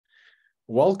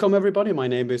Welcome, everybody. My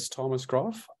name is Thomas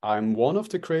Graf. I'm one of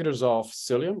the creators of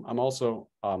Cilium. I'm also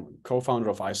co-founder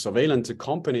of Isovalent, a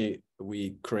company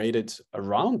we created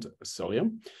around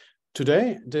Cilium.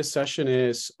 Today, this session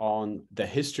is on the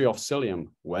history of Cilium.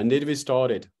 When did we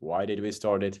start it? Why did we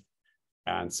start it?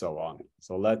 And so on.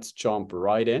 So let's jump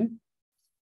right in.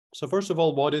 So first of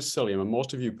all, what is Cilium? And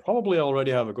most of you probably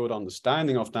already have a good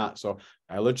understanding of that. So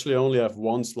I literally only have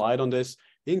one slide on this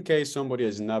in case somebody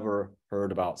has never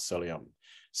heard about Cilium.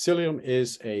 Cilium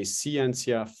is a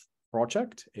CNCF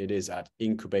project. It is at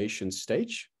incubation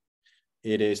stage.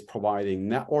 It is providing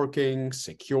networking,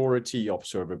 security,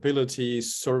 observability,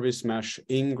 service mesh,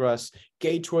 ingress,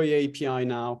 gateway API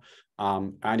now.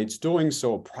 And it's doing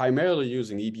so primarily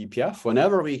using eBPF.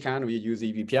 Whenever we can, we use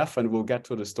eBPF, and we'll get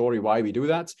to the story why we do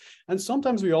that. And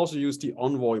sometimes we also use the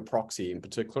Envoy proxy, in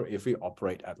particular, if we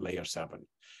operate at layer 7.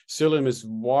 Cilium is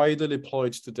widely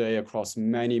deployed today across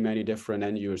many, many different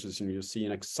end users, and you'll see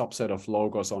a subset of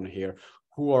logos on here.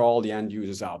 Who are all the end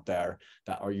users out there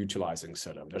that are utilizing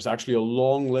Cilium? There's actually a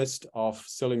long list of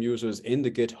Cilium users in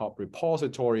the GitHub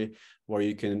repository where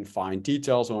you can find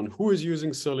details on who is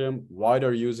using Cilium, why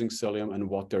they're using Cilium, and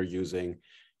what they're using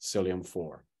Cilium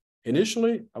for.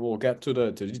 Initially, I will get to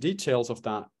the details of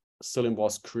that. Cilium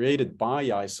was created by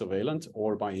Isovalent,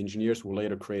 or by engineers who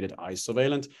later created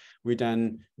Isovalent. We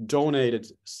then donated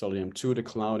Cilium to the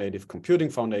Cloud Native Computing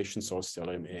Foundation, so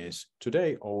Cilium is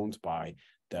today owned by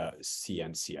the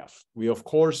CNCF. We, of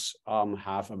course,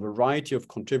 have a variety of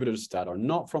contributors that are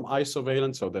not from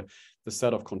Isovalent, so the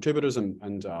set of contributors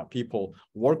and people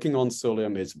working on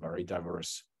Cilium is very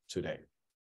diverse today.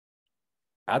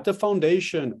 At the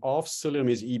foundation of Cilium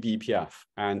is eBPF,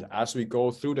 and as we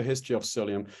go through the history of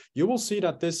Cilium, you will see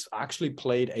that this actually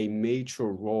played a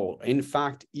major role. In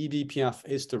fact, eBPF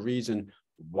is the reason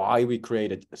why we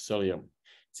created Cilium.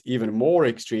 It's even more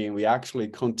extreme. We actually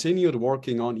continued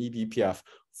working on eBPF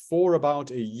for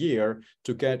about a year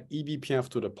to get eBPF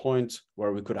to the point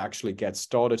where we could actually get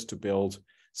started to build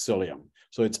Cilium.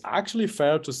 So it's actually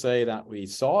fair to say that we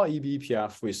saw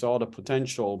eBPF, we saw the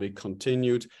potential, we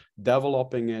continued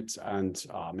developing it and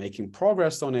making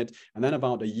progress on it. And then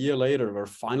about a year later, we're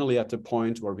finally at the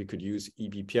point where we could use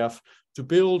eBPF to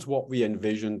build what we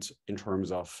envisioned in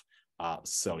terms of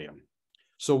Cilium.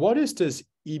 So what is this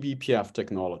eBPF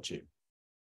technology?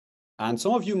 And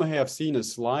some of you may have seen a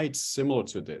slide similar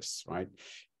to this, right?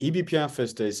 eBPF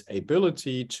is this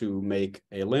ability to make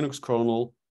a Linux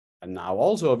kernel and now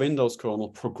also a Windows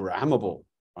kernel programmable,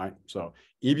 right? So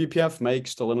eBPF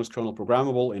makes the Linux kernel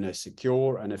programmable in a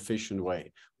secure and efficient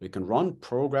way. We can run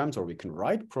programs, or we can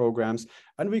write programs,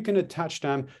 and we can attach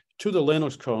them to the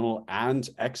Linux kernel and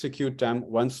execute them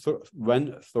when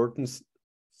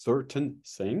certain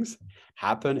things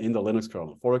happen in the Linux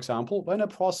kernel. For example, when a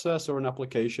process or an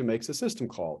application makes a system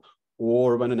call,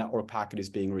 or when a network packet is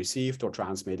being received or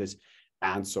transmitted,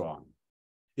 and so on.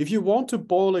 If you want to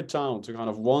boil it down to kind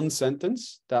of one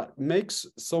sentence that makes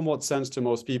somewhat sense to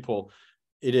most people,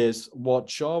 it is what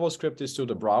JavaScript is to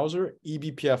the browser,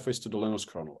 eBPF is to the Linux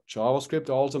kernel. JavaScript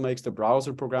also makes the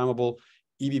browser programmable,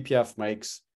 eBPF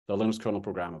makes the Linux kernel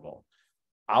programmable.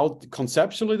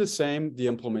 Conceptually the same, the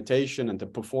implementation and the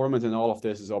performance and all of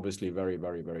this is obviously very,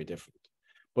 very, very different.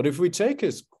 But if we take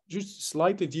a just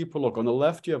slightly deeper look, on the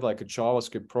left, you have like a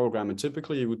JavaScript program, and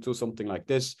typically you would do something like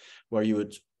this, where you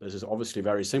would, this is obviously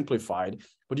very simplified,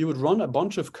 but you would run a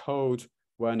bunch of code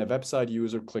when a website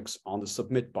user clicks on the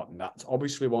submit button. That's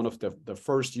obviously one of the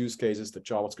first use cases that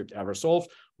JavaScript ever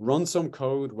solved. Run some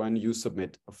code when you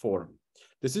submit a form.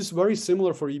 This is very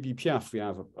similar for eBPF. We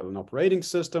have an operating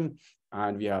system,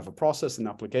 and we have a process and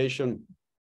application.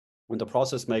 When the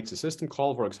process makes a system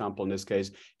call, for example, in this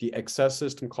case, the exec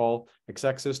system call,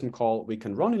 we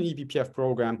can run an eBPF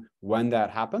program when that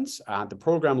happens. And the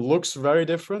program looks very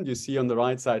different. You see on the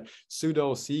right side,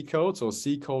 pseudo C code, so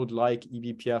C code like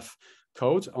eBPF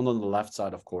code, and on the left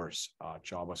side, of course,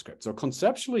 JavaScript. So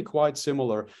conceptually quite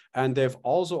similar, and they've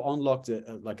also unlocked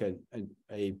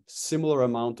a similar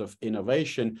amount of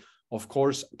innovation. Of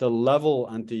course, the level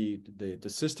and the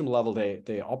system level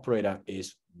they operate at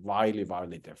is widely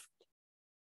different.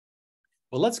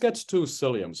 Well, let's get to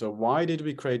Cilium. So why did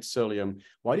we create Cilium?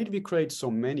 Why did we create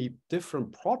so many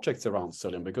different projects around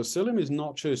Cilium? Because Cilium is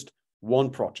not just one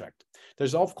project.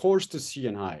 There's, of course, the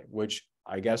CNI, which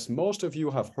I guess most of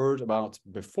you have heard about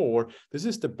before. This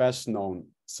is the best known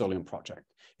Cilium project.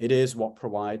 It is what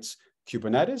provides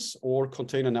Kubernetes or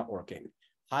container networking.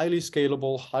 Highly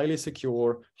scalable, highly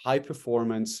secure, high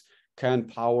performance, can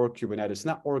power Kubernetes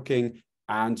networking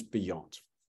and beyond.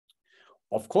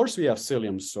 Of course, we have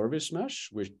Cilium Service Mesh,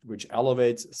 which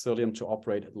elevates Cilium to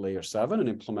operate at layer 7 and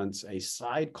implements a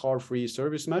sidecar-free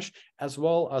service mesh, as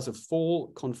well as a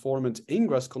full conformant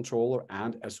ingress controller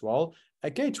and as well a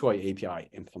gateway API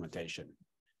implementation.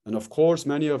 And of course,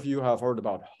 many of you have heard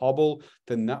about Hubble,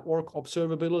 the network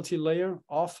observability layer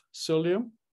of Cilium.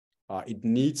 It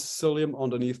needs Cilium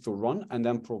underneath to run and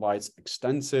then provides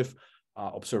extensive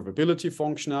observability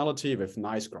functionality with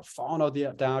nice Grafana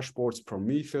dashboards,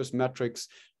 Prometheus metrics,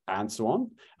 and so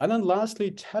on. And then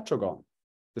lastly, Tetragon,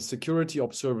 the security,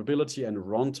 observability, and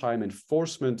runtime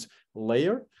enforcement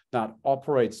layer that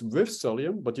operates with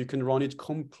Cilium, but you can run it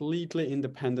completely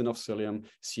independent of Cilium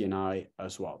CNI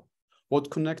as well.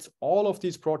 What connects all of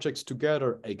these projects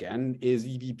together, again, is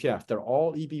eBPF. They're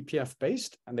all eBPF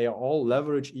based, and they all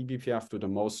leverage eBPF to the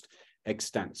most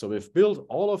extent. So we've built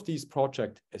all of these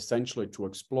projects essentially to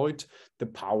exploit the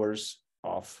powers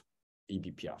of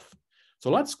eBPF. So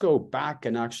let's go back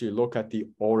and actually look at the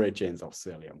origins of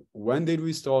Cilium. When did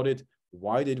we start it?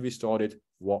 Why did we start it?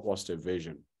 What was the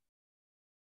vision?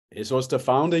 This was the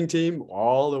founding team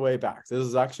all the way back. This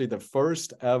is actually the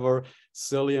first ever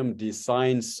Cilium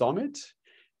Design Summit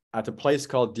at a place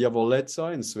called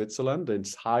Diavolezza in Switzerland.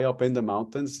 It's high up in the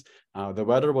mountains. The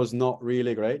weather was not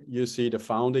really great. You see the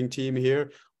founding team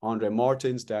here, Andre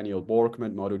Martins, Daniel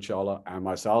Borkman, Madhu Chawla, and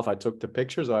myself. I took the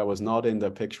pictures. I was not in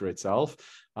the picture itself.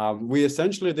 We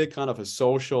essentially did kind of a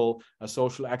social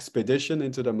expedition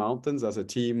into the mountains as a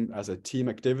team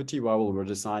activity while we were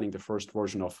designing the first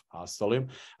version of Cilium.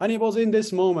 And it was in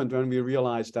this moment when we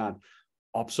realized that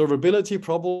observability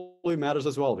probably matters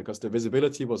as well, because the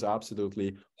visibility was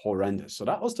absolutely horrendous. So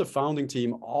that was the founding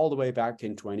team all the way back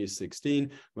in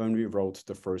 2016 when we wrote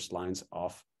the first lines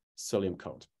of Cilium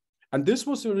code. And this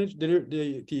was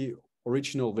the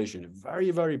original vision,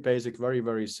 very, very basic, very,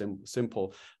 very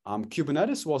simple.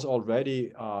 Kubernetes was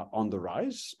already on the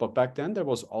rise, but back then there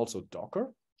was also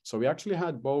Docker. So we actually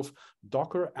had both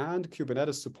Docker and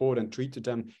Kubernetes support and treated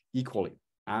them equally.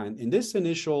 And in this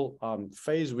initial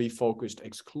phase, we focused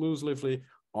exclusively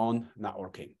on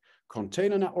networking,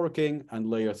 container networking, and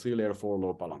layer 3, layer 4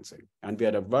 load balancing. And we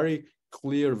had a very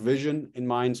clear vision in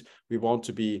mind. We want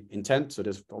to be intent. So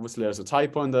there's a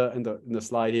typo in the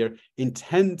slide here.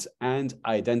 Intent and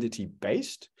identity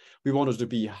based. We wanted to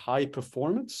be high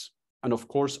performance and of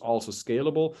course also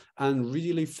scalable and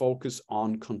really focus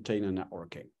on container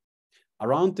networking.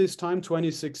 Around this time,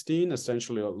 2016,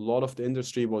 essentially a lot of the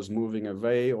industry was moving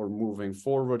away or moving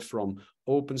forward from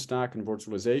OpenStack and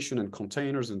virtualization, and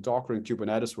containers and Docker and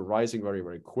Kubernetes were rising very,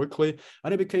 very quickly.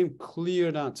 And it became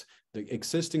clear that the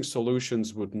existing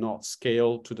solutions would not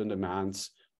scale to the demands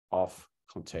of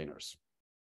containers.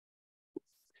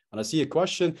 And I see a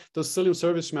question, does Cilium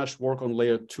Service Mesh work on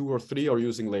layer 2 or 3 or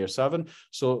using layer 7?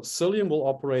 So Cilium will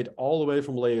operate all the way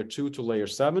from layer 2 to layer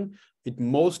 7. It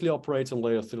mostly operates on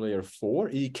layer 3, layer 4.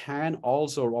 It can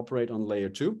also operate on layer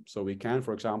 2. So we can,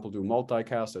 for example, do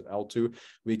multicast at L2.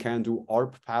 We can do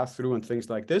ARP pass-through and things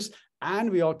like this. And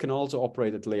we can also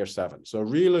operate at layer 7. So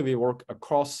really we work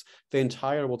across the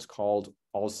entire what's called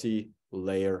ALSI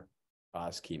layer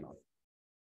schema.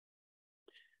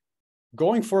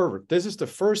 Going forward, this is the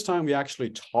first time we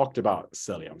actually talked about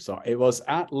Cilium. So it was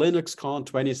at LinuxCon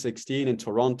 2016 in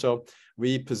Toronto.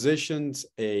 We positioned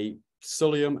a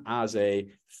Cilium as a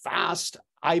fast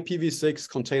IPv6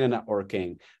 container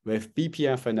networking with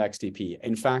BPF and XDP.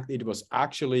 In fact, it was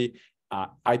actually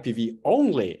IPv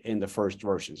only in the first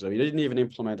version. So we didn't even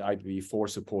implement IPv4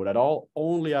 support at all,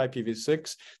 only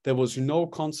IPv6. There was no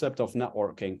concept of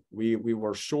networking. We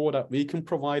were sure that we can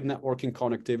provide networking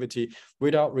connectivity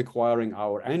without requiring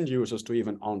our end users to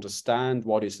even understand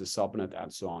what is the subnet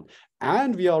and so on.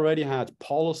 And we already had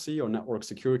policy or network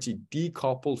security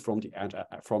decoupled from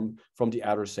the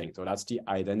addressing. So that's the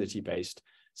identity-based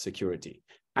security.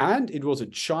 And it was a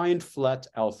giant flat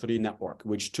L3 network,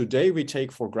 which today we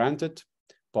take for granted,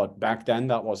 but back then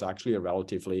that was actually a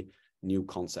relatively new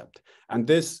concept. And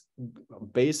this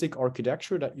basic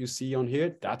architecture that you see on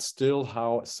here, that's still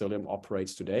how Cilium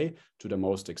operates today to the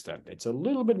most extent. It's a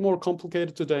little bit more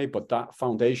complicated today, but that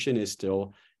foundation is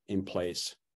still in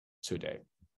place today.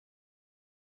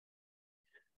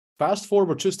 Fast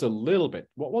forward just a little bit.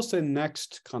 What was the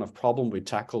next kind of problem we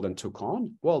tackled and took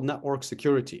on? Well, network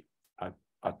security.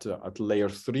 At layer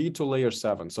 3 to layer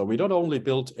 7. So we not only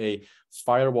built a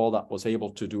firewall that was able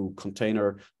to do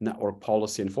container network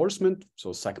policy enforcement,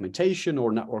 so segmentation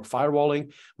or network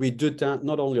firewalling, we did that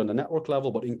not only on the network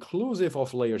level, but inclusive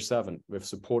of layer 7 with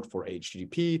support for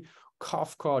HTTP,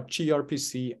 Kafka,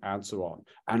 gRPC, and so on.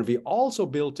 And we also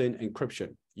built in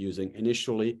encryption using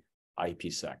initially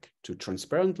IPsec to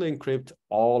transparently encrypt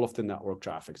all of the network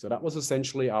traffic. So that was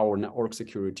essentially our network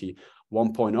security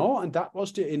 1.0, and that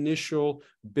was the initial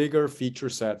bigger feature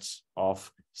sets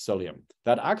of Cilium.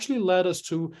 That actually led us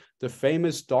to the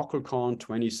famous DockerCon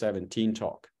 2017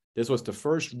 talk. This was the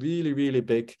first really, really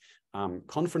big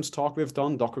conference talk we've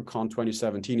done. DockerCon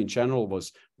 2017 in general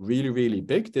was really, really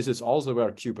big. This is also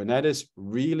where Kubernetes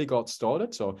really got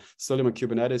started. So Cilium and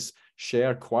Kubernetes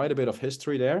share quite a bit of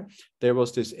history there. There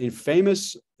was this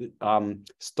infamous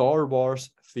Star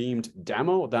Wars themed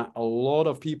demo that a lot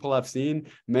of people have seen.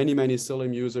 Many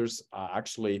Cilium users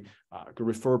actually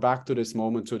refer back to this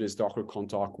moment, to this DockerCon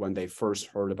talk when they first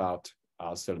heard about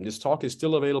Cilium. This talk is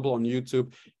still available on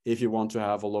YouTube if you want to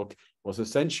have a look. It was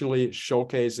essentially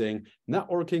showcasing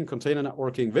networking, container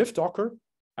networking with Docker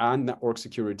and network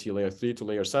security layer 3 to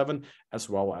layer 7, as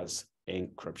well as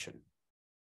encryption.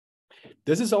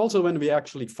 This is also when we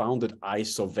actually founded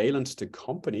Isovalent, the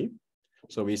company.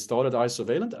 So we started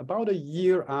Isovalent about a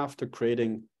year after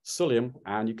creating Cilium,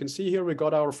 and you can see here we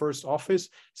got our first office.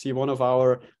 See one of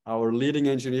our leading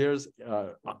engineers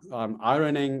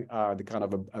ironing the kind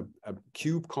of a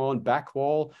KubeCon back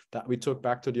wall that we took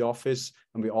back to the office,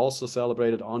 and we also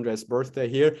celebrated Andre's birthday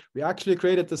here. We actually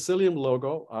created the Cilium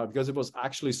logo because it was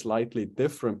actually slightly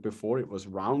different before. It was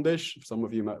roundish. Some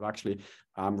of you might actually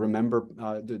remember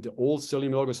the old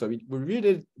Cilium logo. So we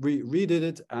redid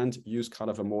it and used kind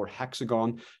of a more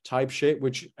hexagon type shape,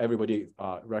 which everybody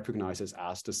recognizes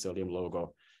as the Cilium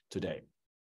logo today.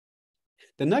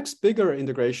 The next bigger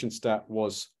integration step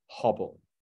was Hubble.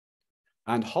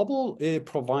 And Hubble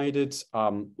provided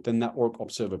the network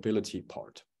observability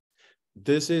part.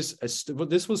 This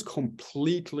was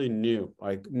completely new.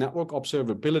 Like network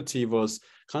observability was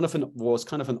kind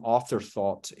of an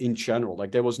afterthought in general.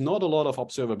 Like there was not a lot of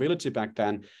observability back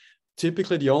then.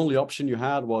 Typically, the only option you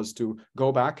had was to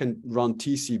go back and run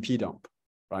TCP dump,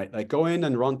 right? Like go in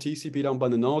and run TCP dump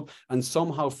on the node and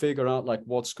somehow figure out like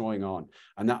what's going on.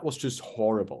 And that was just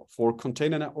horrible. For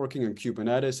container networking and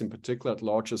Kubernetes in particular at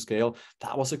larger scale,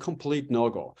 that was a complete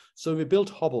no-go. So we built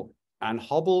Hubble. And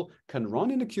Hubble can run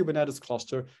in the Kubernetes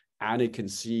cluster, and it can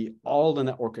see all the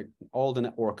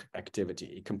network activity.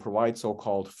 It can provide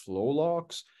so-called flow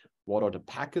logs. What are the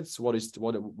packets?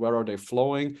 Where are they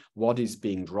flowing? What is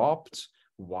being dropped?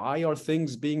 Why are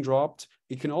things being dropped?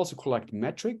 It can also collect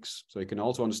metrics. So it can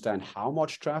also understand how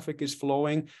much traffic is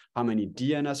flowing, how many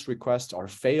DNS requests are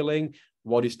failing,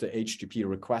 what is the HTTP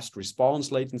request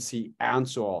response latency, and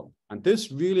so on. And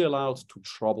this really allows to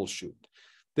troubleshoot.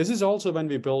 This is also when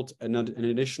we built an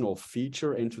additional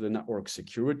feature into the network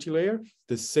security layer,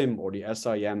 the SIM or the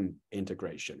SIM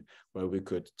integration, where we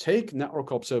could take network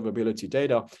observability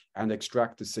data and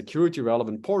extract the security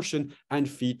relevant portion and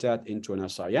feed that into an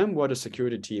SIM where the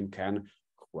security team can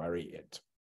query it.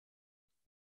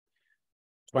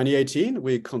 2018,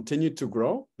 we continued to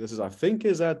grow. This is, I think,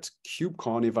 is at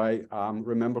KubeCon, if I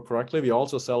remember correctly. We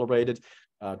also celebrated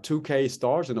 2K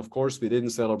stars, and of course we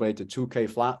didn't celebrate the 2K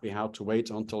flat. We had to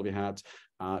wait until we had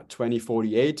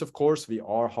 2048. Of course, we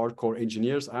are hardcore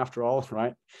engineers after all,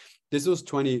 right? This was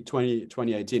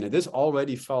 2018, and this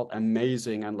already felt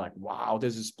amazing and like, wow,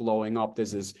 this is blowing up.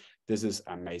 This is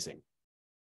amazing.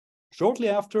 Shortly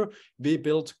after, we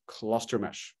built Cluster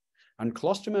Mesh. And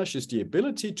Cluster Mesh is the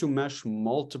ability to mesh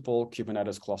multiple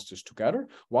Kubernetes clusters together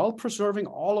while preserving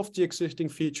all of the existing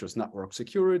features, network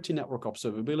security, network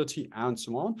observability, and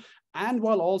so on, and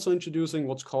while also introducing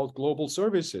what's called global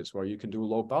services, where you can do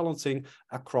load balancing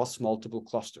across multiple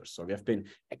clusters. So we have been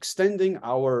extending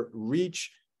our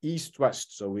reach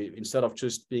east-west. So we, instead of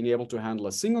just being able to handle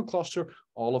a single cluster,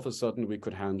 all of a sudden we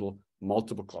could handle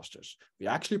multiple clusters. We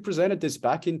actually presented this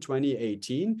back in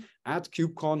 2018 at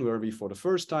KubeCon, where we for the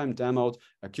first time demoed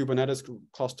a Kubernetes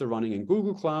cluster running in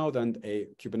Google Cloud and a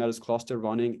Kubernetes cluster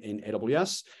running in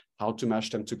AWS, how to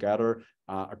mesh them together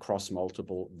across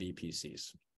multiple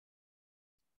VPCs.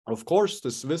 Of course,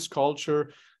 the Swiss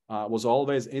culture was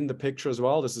always in the picture as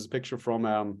well. This is a picture from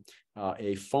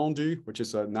a fondue, which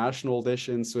is a national dish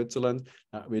in Switzerland.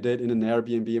 We did in an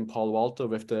Airbnb in Palo Alto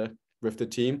with the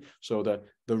team. So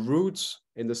the roots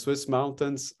in the Swiss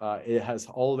mountains, it has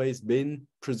always been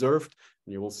preserved.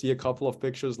 You will see a couple of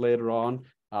pictures later on.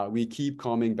 We keep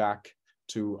coming back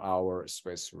to our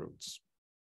Swiss roots.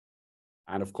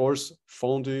 And of course,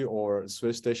 fondue or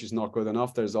Swiss dish is not good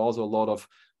enough. There's also a lot of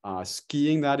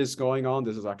skiing that is going on.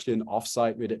 This is actually an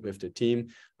offsite we did with the team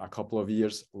a couple of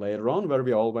years later on, where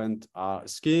we all went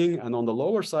skiing. And on the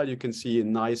lower side, you can see a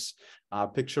nice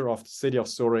picture of the city of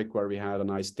Zurich, where we had a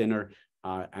nice dinner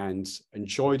and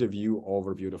enjoyed the view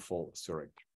over beautiful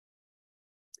Zurich.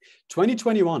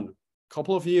 2021,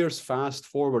 couple of years fast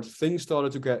forward, things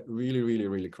started to get really, really,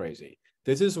 really crazy.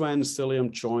 This is when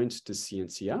Cilium joined the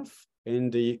CNCF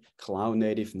in the cloud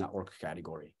native network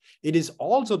category. It is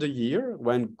also the year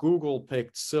when Google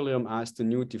picked Cilium as the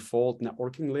new default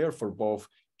networking layer for both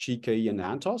GKE and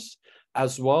Antos,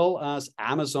 as well as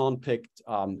Amazon picked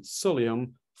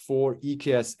Cilium for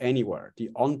EKS Anywhere, the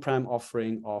on-prem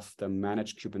offering of the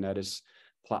managed Kubernetes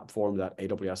platform that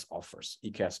AWS offers,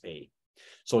 EKS-A.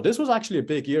 So this was actually a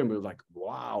big year, and we were like,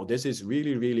 wow, this is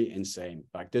really, really insane.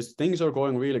 Like things are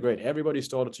going really great. Everybody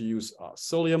started to use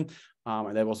Cilium,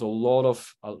 and there was a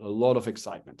lot of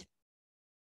excitement.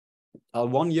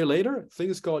 1 year later,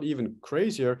 things got even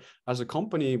crazier. As a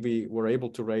company, we were able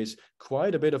to raise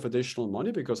quite a bit of additional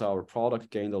money because our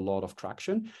product gained a lot of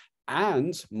traction.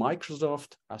 And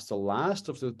Microsoft, as the last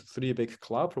of the three big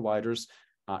cloud providers,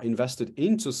 invested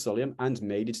into Cilium and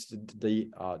made it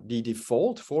the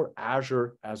default for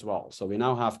Azure as well. So we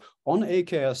now have on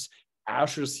AKS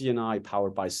Azure CNI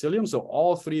powered by Cilium. So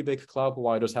all three big cloud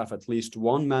providers have at least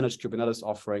one managed Kubernetes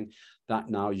offering that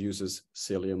now uses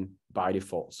Cilium by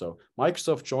default. So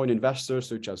Microsoft joined investors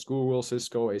such as Google,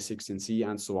 Cisco, A16Z,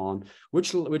 and so on,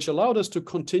 which allowed us to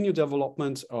continue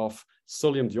development of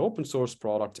Cilium, the open source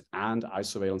product, and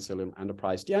Isovalent Cilium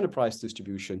Enterprise, the enterprise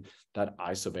distribution that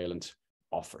Isovalent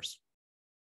offers.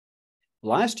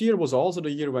 Last year was also the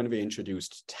year when we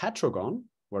introduced Tetragon,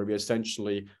 where we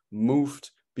essentially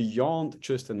moved beyond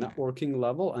just the networking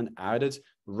level and added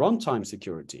runtime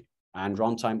security and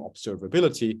runtime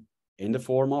observability in the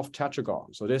form of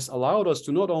Tetragon. So this allowed us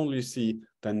to not only see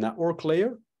the network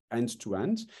layer end to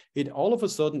end, it all of a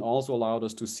sudden also allowed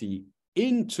us to see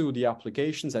into the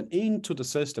applications and into the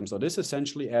system. So this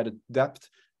essentially added depth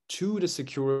to the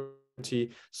security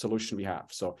solution we have.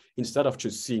 So instead of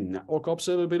just seeing network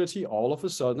observability, all of a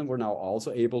sudden we're now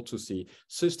also able to see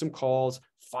system calls,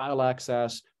 file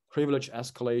access, privilege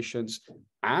escalations,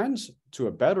 and to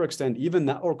a better extent, even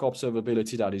network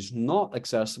observability that is not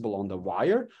accessible on the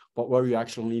wire, but where you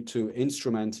actually need to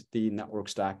instrument the network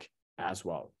stack as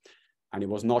well. And it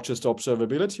was not just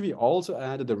observability, we also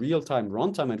added the real-time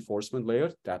runtime enforcement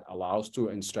layer that allows to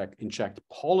inject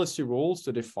policy rules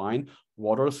to define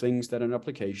what are things that an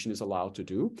application is allowed to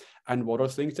do and what are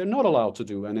things they're not allowed to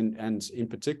do. And in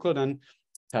particular, then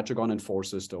Tetragon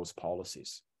enforces those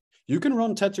policies. You can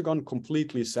run Tetragon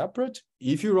completely separate.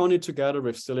 If you run it together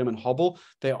with Cilium and Hubble,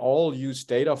 they all use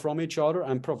data from each other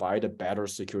and provide a better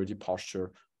security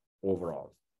posture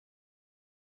overall.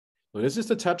 So this is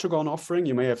the Tetragon offering.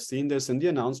 You may have seen this in the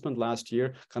announcement last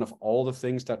year, kind of all the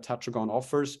things that Tetragon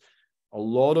offers. A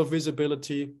lot of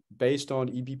visibility based on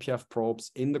eBPF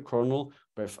probes in the kernel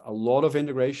with a lot of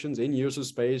integrations in user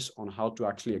space on how to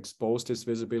actually expose this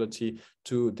visibility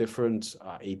to different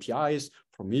APIs,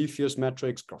 Prometheus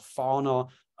metrics, Grafana,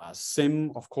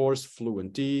 SIM, of course,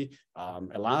 FluentD,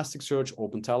 Elasticsearch,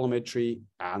 OpenTelemetry,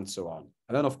 and so on.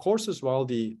 And then, of course, as well,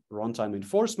 the runtime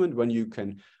enforcement where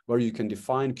you can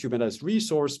define Kubernetes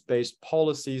resource-based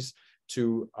policies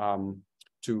to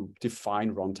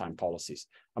define runtime policies.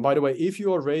 And by the way, if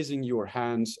you are raising your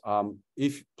hands,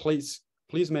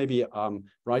 please maybe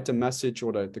write a message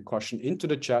or the question into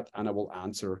the chat, and I will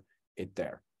answer it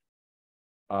there.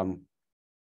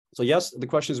 So yes, the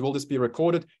question is, will this be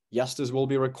recorded? Yes, this will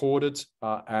be recorded,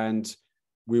 and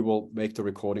we will make the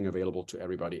recording available to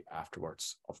everybody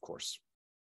afterwards, of course.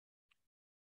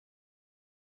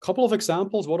 Couple of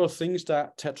examples, what are things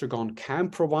that Tetragon can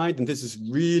provide? And this is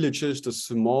really just a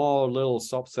small little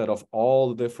subset of all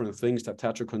the different things that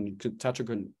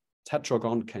Tetragon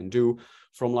can do,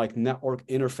 from like network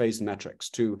interface metrics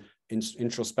to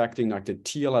introspecting like the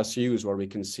TLSUs, where we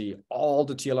can see all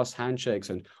the TLS handshakes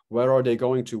and where are they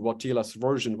going to, what TLS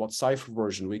version, what cipher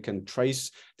version. We can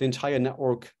trace the entire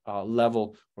network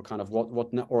level, or kind of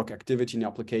what network activity in the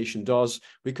application does.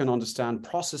 We can understand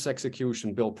process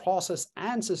execution, build process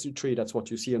ancestry tree. That's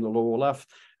what you see in the lower left.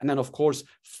 And then, of course,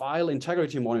 file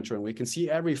integrity monitoring. We can see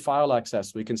every file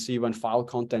access. We can see when file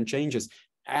content changes,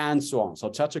 and so on. So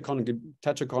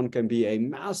Tetragon can be a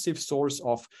massive source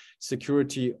of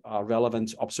security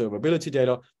relevant observability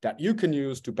data that you can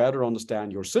use to better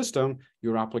understand your system,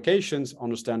 your applications,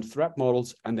 understand threat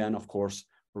models, and then, of course,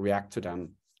 react to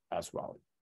them as well.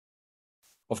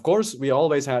 Of course, we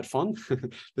always had fun.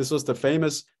 This was the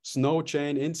famous snow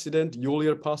chain incident,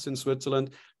 Julierpass in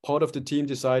Switzerland. Part of the team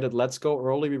decided, let's go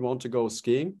early, we want to go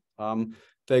skiing.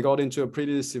 They got into a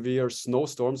pretty severe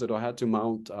snowstorm, so they had to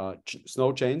mount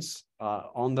snow chains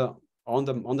on on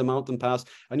the mountain pass,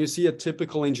 and you see a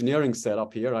typical engineering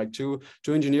setup here. Like two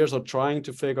engineers are trying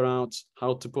to figure out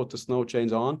how to put the snow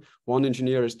chains on. One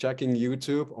engineer is checking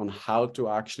YouTube on how to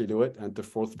actually do it, and the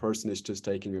fourth person is just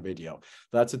taking a video.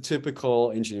 That's a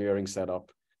typical engineering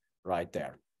setup right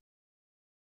there.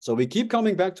 So we keep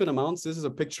coming back to the mountains. This is a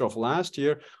picture of last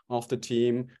year of the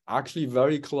team, actually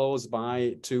very close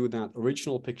by to that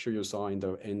original picture you saw in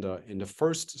the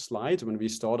first slide when we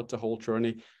started the whole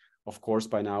journey. Of course,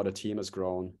 by now the team has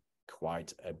grown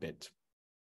quite a bit.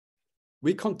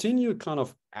 We continued kind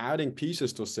of adding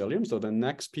pieces to Cilium. So the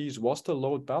next piece was the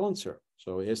load balancer.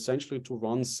 So essentially to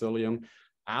run Cilium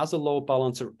as a load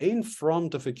balancer in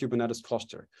front of a Kubernetes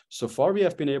cluster. So far, we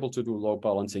have been able to do load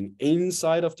balancing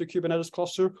inside of the Kubernetes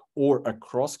cluster or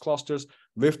across clusters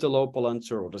with the load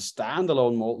balancer or the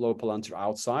standalone load balancer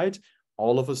outside.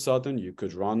 All of a sudden, you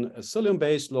could run a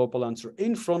Cilium-based load balancer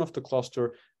in front of the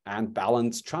cluster and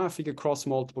balance traffic across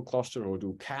multiple clusters or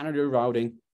do canary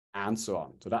routing and so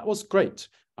on. So that was great.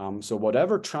 So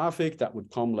whatever traffic that would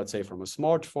come, let's say from a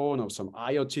smartphone or some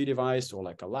IoT device or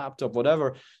like a laptop,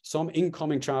 whatever, some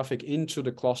incoming traffic into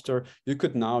the cluster, you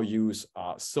could now use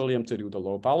Cilium to do the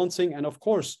load balancing and of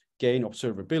course, gain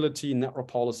observability, network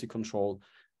policy control,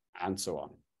 and so on.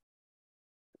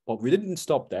 But we didn't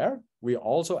stop there. We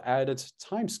also added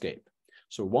Timescape.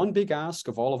 So one big ask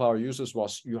of all of our users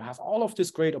was, you have all of this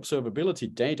great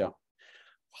observability data.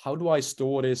 How do I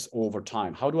store this over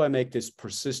time? How do I make this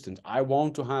persistent? I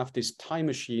want to have this time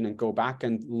machine and go back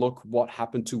and look what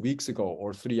happened 2 weeks ago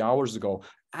or 3 hours ago.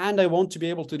 And I want to be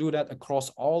able to do that across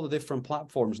all the different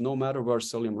platforms, no matter where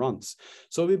Cilium runs.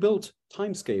 So we built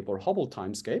Timescape or Hubble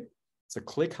Timescape. It's a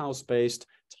ClickHouse-based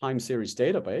time series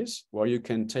database where you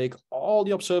can take all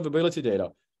the observability data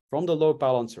from the load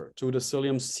balancer to the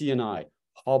Cilium CNI,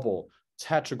 Hubble,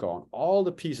 Tetragon, all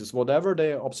the pieces, whatever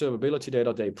the observability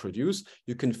data they produce,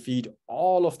 you can feed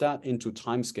all of that into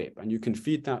Timescape. And you can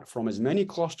feed that from as many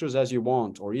clusters as you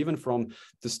want, or even from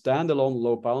the standalone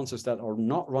load balancers that are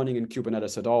not running in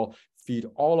Kubernetes at all, feed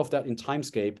all of that in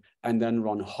Timescape, and then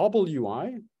run Hubble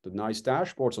UI, the nice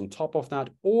dashboards on top of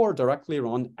that, or directly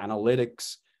run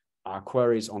analytics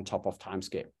queries on top of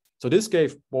Timescape. So this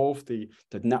gave both the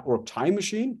network time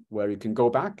machine, where you can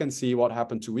go back and see what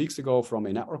happened 2 weeks ago from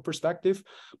a network perspective,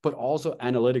 but also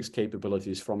analytics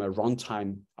capabilities from a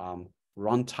runtime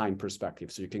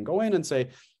perspective. So you can go in and say,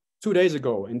 2 days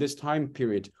ago in this time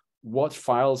period, what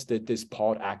files did this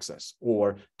pod access,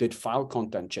 or did file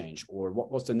content change, or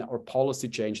what was the network policy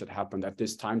change that happened at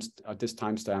this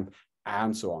timestamp,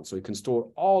 and so on. So you can store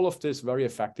all of this very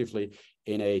effectively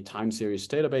in a time series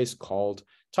database called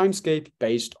Timescape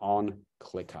based on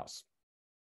ClickHouse.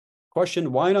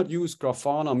 Question, why not use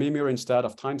Grafana Mimir instead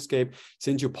of Timescape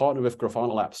since you partner with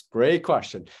Grafana Labs? Great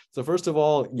question. So first of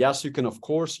all, yes, you can of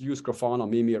course use Grafana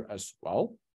Mimir as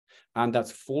well. And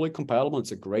that's fully compatible.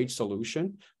 It's a great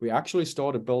solution. We actually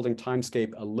started building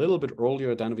Timescape a little bit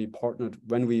earlier than we partnered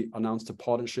when we announced a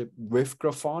partnership with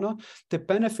Grafana. The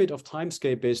benefit of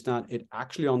Timescape is that it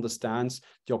actually understands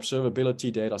the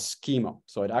observability data schema.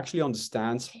 So it actually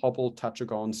understands Hubble,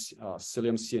 Tetragon,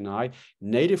 Cilium CNI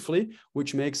natively,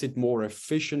 which makes it more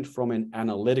efficient from an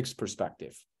analytics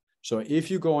perspective. So if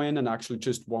you go in and actually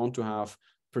just want to have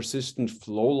persistent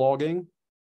flow logging,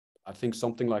 I think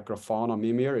something like Grafana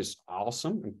Mimir is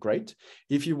awesome and great.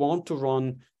 If you want to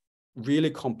run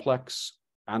really complex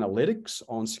analytics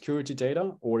on security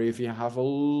data, or if you have a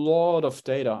lot of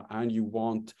data and you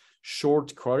want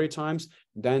short query times,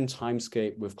 then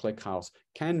Timescape with ClickHouse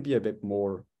can be a bit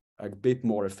more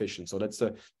efficient. So that's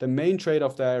the main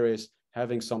trade-off there, is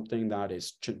having something that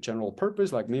is general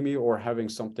purpose like Mimir, or having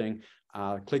something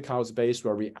ClickHouse based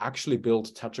where we actually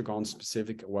build Tetragon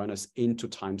specific awareness into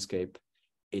Timescape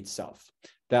itself.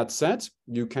 That said,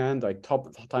 you can, like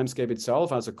Timescape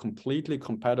itself has a completely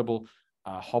compatible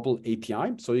Hubble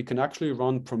API. So you can actually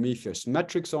run Prometheus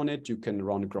metrics on it. You can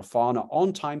run Grafana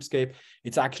on Timescape.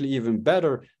 It's actually even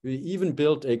better. We even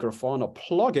built a Grafana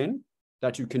plugin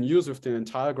that you can use with the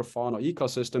entire Grafana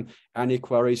ecosystem, and it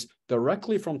queries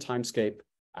directly from Timescape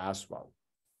as well.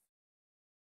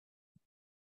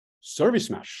 Service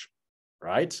mesh,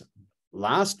 right?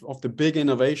 Last of the big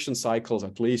innovation cycles,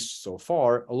 at least so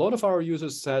far, a lot of our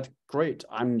users said, great,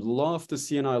 I love the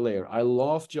CNI layer. I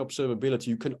love the observability.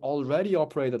 You can already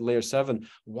operate at layer 7.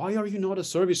 Why are you not a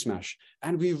service mesh?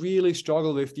 And we really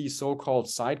struggle with these so-called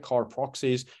sidecar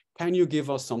proxies. Can you give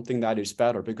us something that is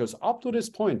better? Because up to this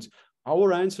point,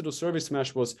 our answer to service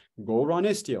mesh was go run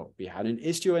Istio. We had an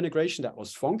Istio integration that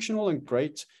was functional and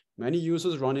great. Many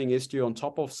users running Istio on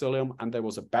top of Cilium, and there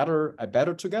was a better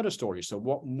together story. So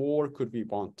what more could we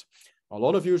want? A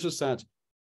lot of users said,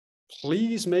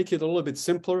 please make it a little bit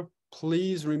simpler.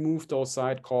 please remove those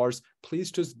sidecars.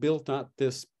 Please just build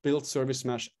build service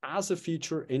mesh as a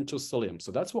feature into Cilium.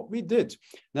 So that's what we did.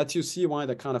 That you see why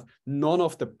the kind of none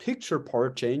of the picture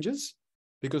part changes,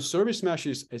 because service mesh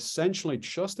is essentially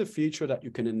just a feature that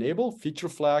you can enable, feature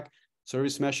flag,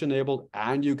 service mesh enabled,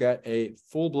 and you get a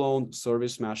full-blown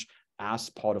service mesh as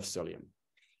part of Cilium.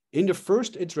 In the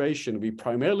first iteration, we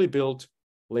primarily built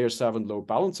layer 7 load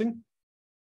balancing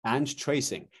and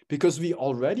tracing, because we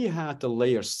already had the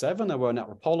layer 7 of our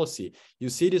network policy. You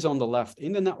see this on the left.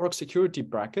 In the network security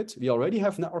bracket, we already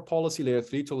have network policy layer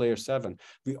 3 to layer 7.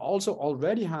 We also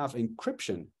already have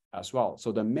encryption as well.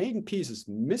 So the main pieces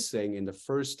missing in the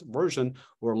first version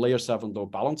were layer 7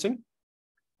 load balancing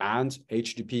and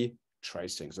HTTP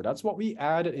tracing. So that's what we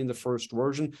added in the first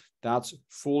version. That's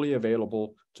fully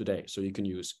available today. So you can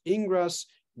use Ingress,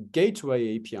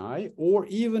 Gateway API, or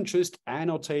even just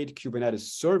annotate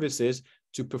Kubernetes services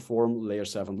to perform layer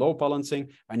 7 load balancing.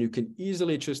 And you can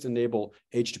easily just enable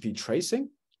HTTP tracing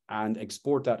and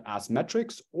export that as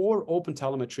metrics or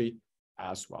OpenTelemetry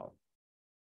as well.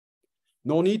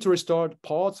 No need to restart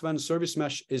pods when service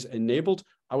mesh is enabled.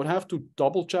 I would have to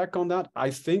double check on that.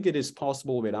 I think it is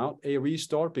possible without a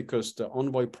restart because the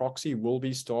Envoy proxy will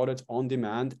be started on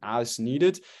demand as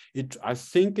needed. I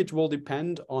think it will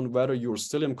depend on whether your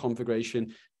Cilium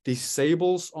configuration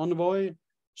disables Envoy.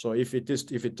 So if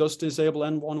it does disable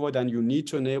Envoy, then you need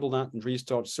to enable that and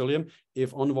restart Cilium.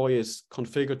 If Envoy is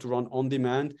configured to run on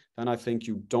demand, then I think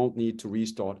you don't need to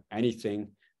restart anything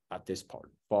at this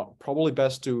part. But probably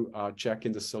best to check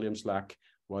in the Cilium Slack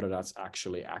whether that's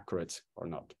actually accurate or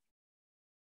not.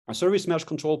 A service mesh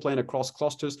control plane across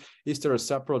clusters, is there a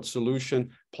separate solution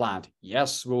planned?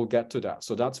 Yes, we'll get to that.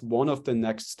 So that's one of the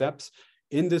next steps.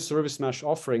 In this service mesh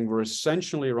offering, we're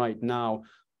essentially right now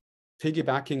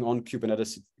piggybacking on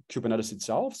Kubernetes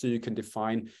itself. So you can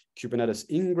define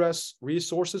Kubernetes ingress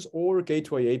resources or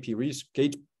gateway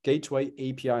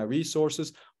API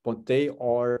resources, but they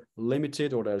are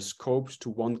limited or they're scoped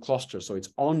to one cluster. So it's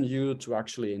on you to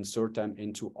actually insert them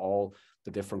into all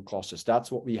the different clusters.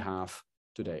 That's what we have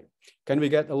today. Can we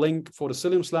get a link for the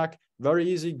Cilium Slack? Very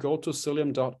easy. Go to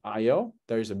cilium.io.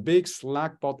 There is a big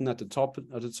Slack button at the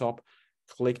top.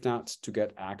 Click that to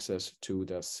get access to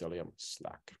the Cilium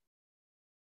Slack.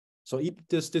 So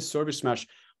this service mesh,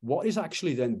 what is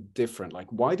actually then different?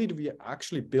 Like, why did we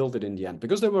actually build it in the end?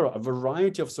 Because there were a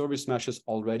variety of service meshes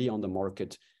already on the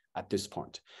market at this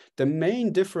point. The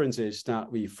main difference is that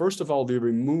first of all, we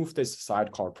removed this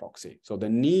sidecar proxy. So the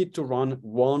need to run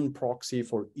one proxy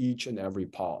for each and every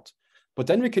pod. But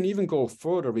then we can even go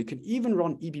further. We can even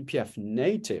run eBPF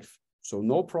native. So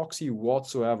no proxy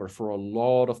whatsoever for a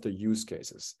lot of the use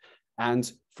cases.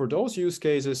 And for those use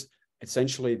cases,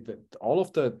 essentially, all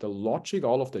of the logic,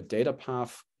 all of the data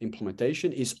path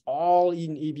implementation is all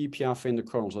in eBPF in the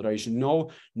kernel. So there is no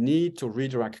need to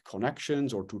redirect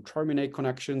connections or to terminate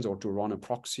connections or to run a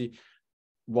proxy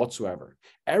whatsoever.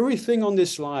 Everything on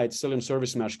this slide, Cilium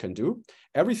Service Mesh can do.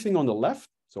 Everything on the left,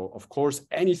 so of course,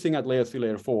 anything at layer 3,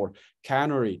 layer 4,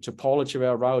 canary,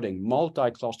 topology-aware routing,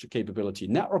 multi-cluster capability,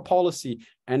 network policy,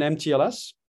 and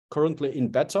MTLS, currently in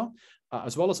beta,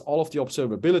 as well as all of the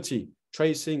observability,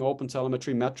 tracing,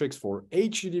 OpenTelemetry metrics for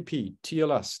HTTP,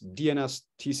 TLS, DNS,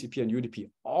 TCP, and UDP.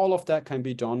 All of that can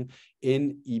be done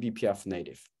in eBPF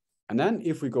native. And then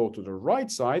if we go to the right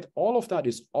side, all of that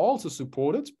is also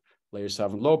supported. Layer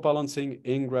 7 load balancing,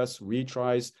 ingress,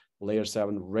 retries, layer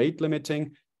 7 rate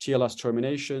limiting, TLS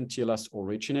termination, TLS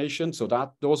origination. So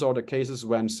those are the cases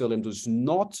when Cilium does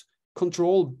not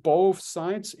control both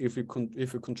sides. If you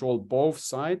control both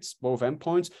sides, both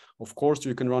endpoints, of course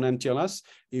you can run MTLS.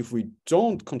 If we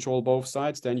don't control both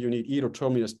sides, then you need either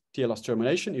TLS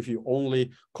termination if you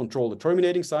only control the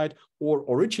terminating side, or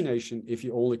origination if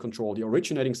you only control the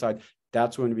originating side.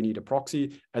 That's when we need a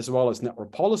proxy, as well as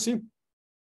network policy.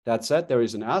 That said, there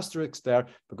is an asterisk there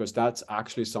because that's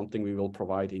actually something we will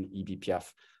provide in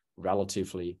eBPF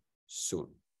relatively soon.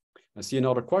 I see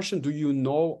another question. Do you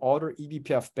know other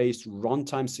eBPF-based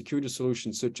runtime security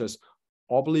solutions such as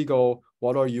Obligo?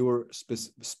 What are your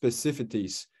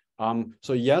specificities?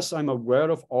 So yes, I'm aware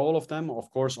of all of them. Of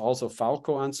course, also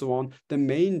Falco and so on. The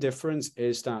main difference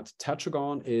is that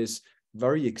Tetragon is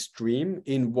very extreme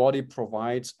in what it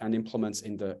provides and implements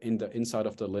in the inside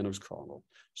of the Linux kernel.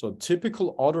 So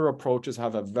typical other approaches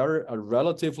have a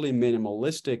relatively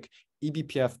minimalistic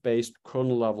eBPF-based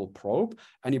kernel-level probe,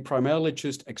 and it primarily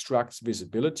just extracts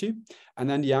visibility. And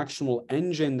then the actual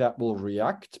engine that will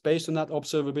react based on that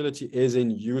observability is in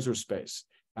user space.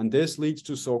 And this leads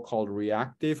to so-called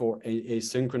reactive or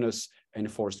asynchronous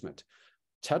enforcement.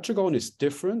 Tetragon is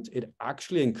different. It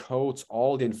actually encodes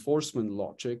all the enforcement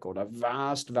logic, or the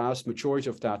vast majority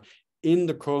of that, in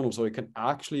the kernel, so it can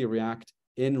actually react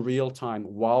in real time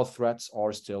while threats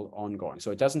are still ongoing.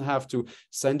 So it doesn't have to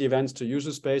send events to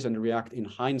user space and react in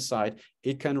hindsight.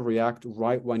 It can react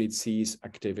right when it sees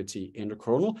activity in the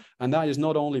kernel. And that is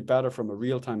not only better from a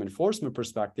real-time enforcement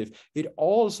perspective, it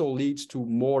also leads to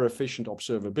more efficient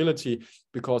observability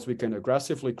because we can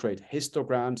aggressively create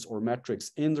histograms or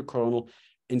metrics in the kernel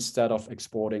instead of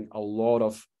exporting a lot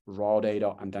of raw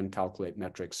data and then calculate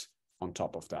metrics on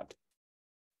top of that.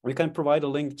 We can provide a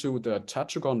link to the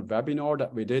Tetragon webinar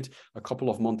that we did a couple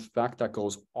of months back that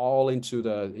goes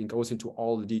into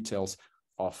all the details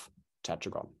of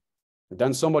Tetragon. And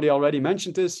then somebody already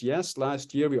mentioned this. Yes,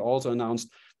 last year we also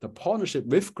announced the partnership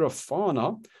with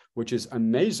Grafana, which is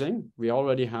amazing. We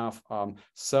already have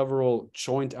several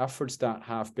joint efforts that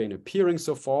have been appearing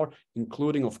so far,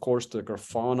 including, of course, the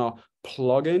Grafana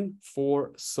plugin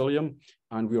for Cilium.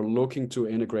 And we are looking to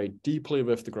integrate deeply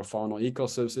with the Grafana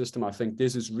ecosystem. I think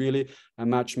this is really a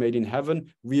match made in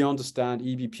heaven. We understand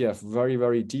eBPF very,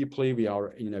 very deeply. We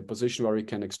are in a position where we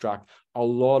can extract a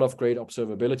lot of great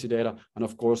observability data. And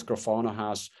of course, Grafana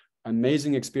has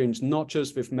amazing experience, not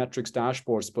just with metrics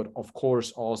dashboards, but of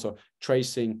course also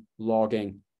tracing,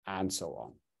 logging, and so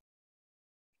on.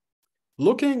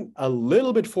 Looking a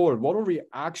little bit forward, what are we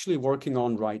actually working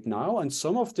on right now? And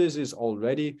some of this has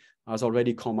already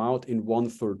come out in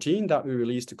 1.13 that we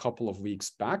released a couple of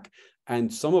weeks back.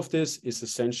 And some of this is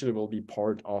essentially will be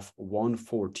part of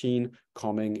 1.14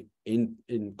 coming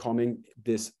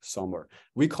this summer.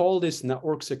 We call this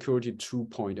Network Security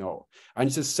 2.0. And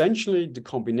it's essentially the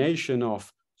combination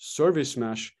of service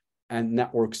mesh and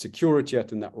network security at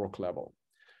the network level.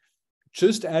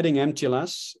 Just adding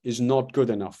MTLS is not good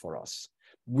enough for us.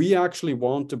 We actually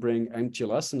want to bring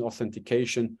MTLS and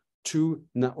authentication to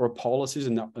network policies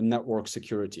and network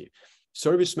security.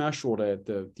 Service mesh, or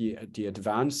the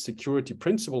advanced security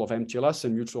principle of MTLS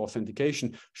and mutual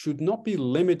authentication, should not be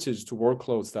limited to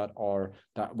workloads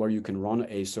where you can run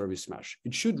a service mesh.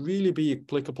 It should really be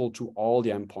applicable to all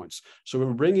the endpoints. So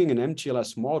we're bringing an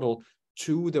MTLS model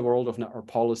to the world of network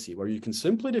policy, where you can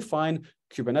simply define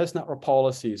Kubernetes network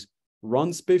policies,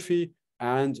 run SPIFFE,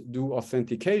 and do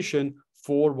authentication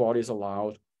for what is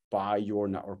allowed by your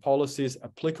network policies,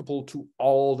 applicable to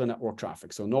all the network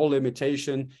traffic. So no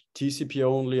limitation, TCP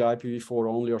only, IPv4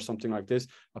 only, or something like this,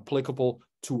 applicable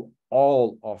to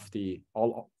all of the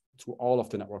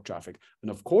network traffic. And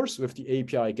of course, with the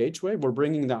API gateway, we're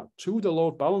bringing that to the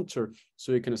load balancer,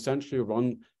 so you can essentially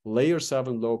run layer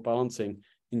 7 load balancing,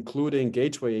 including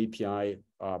gateway API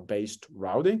based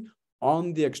routing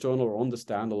on the external or on the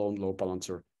standalone load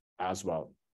balancer as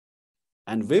well.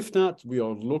 And with that, we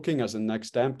are looking as a next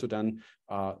step to then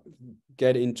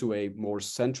get into a more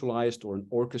centralized or an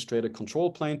orchestrated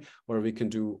control plane, where we can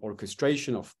do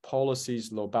orchestration of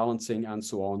policies, load balancing, and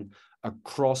so on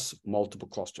across multiple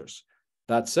clusters.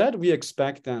 That said, we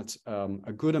expect that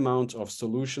a good amount of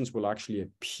solutions will actually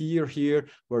appear here,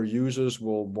 where users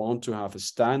will want to have a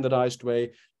standardized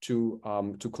way to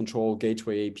control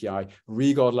gateway API,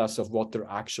 regardless of what they're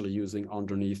actually using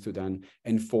underneath to then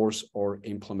enforce or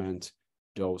implement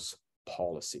those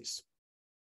policies.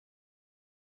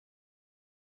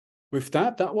 With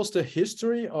that, that was the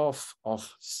history of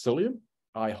Cilium.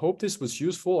 I hope this was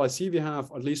useful. I see we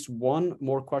have at least one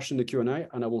more question in the Q&A,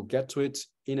 and I will get to it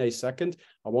in a second.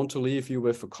 I want to leave you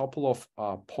with a couple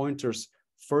of pointers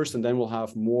first, and then we'll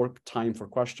have more time for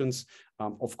questions.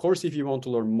 Of course, if you want to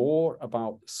learn more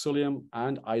about Cilium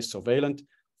and Isovalent,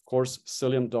 of course,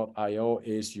 Cilium.io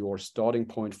is your starting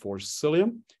point for Cilium.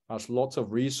 It has lots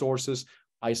of resources.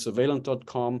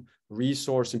 Isovalent.com,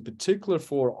 resource in particular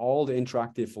for all the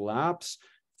interactive labs,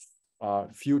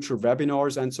 future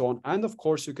webinars, and so on. And of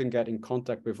course, you can get in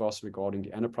contact with us regarding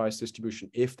the enterprise distribution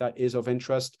if that is of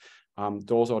interest.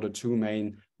 Those are the two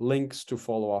main links to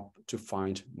follow up to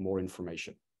find more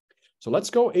information. So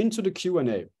let's go into the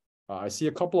Q&A. I see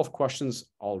a couple of questions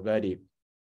already.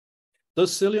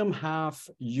 Does Cilium have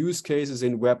use cases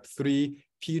in Web3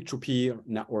 peer-to-peer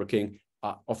networking?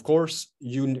 Of course,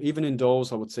 even in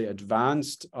those, I would say,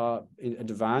 advanced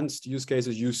use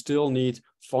cases, you still need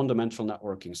fundamental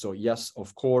networking. So yes,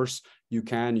 of course, you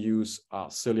can use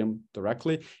Cilium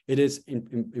directly. It is,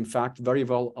 in fact, very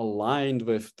well aligned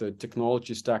with the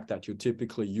technology stack that you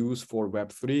typically use for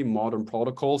Web3 modern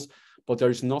protocols, but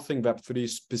there is nothing Web3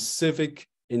 specific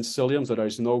in Cilium, so there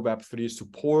is no Web3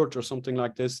 support or something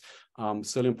like this.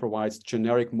 Cilium provides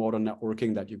generic modern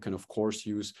networking that you can, of course,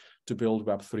 use to build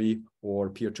Web3 or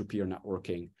peer-to-peer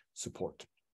networking support.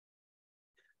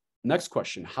 Next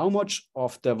question, how much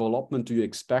of development do you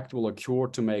expect will occur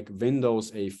to make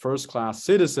Windows a first-class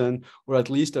citizen, or at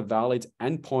least a valid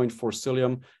endpoint for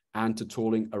Cilium and the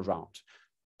tooling around?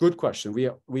 Good question.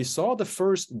 We saw the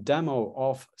first demo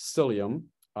of Cilium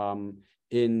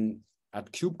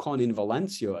at KubeCon in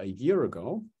Valencia a year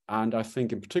ago. And I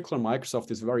think in particular, Microsoft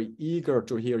is very eager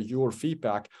to hear your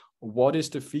feedback. What is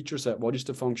the feature set? What is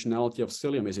the functionality of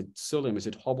Cilium? Is it Cilium? Is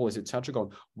it Hubble? Is it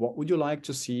Tetragon? What would you like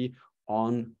to see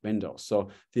on Windows? So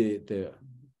the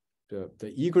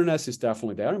eagerness is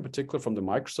definitely there, in particular from the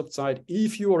Microsoft side.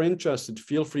 If you are interested,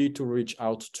 feel free to reach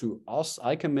out to us.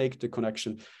 I can make the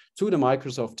connection to the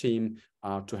Microsoft team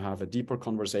to have a deeper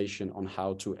conversation on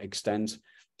how to extend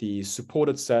the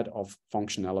supported set of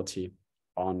functionality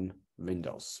on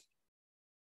Windows.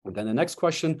 And then the next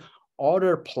question, are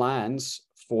there plans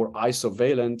for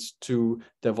Isovalent to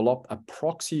develop a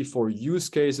proxy for use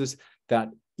cases that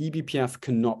eBPF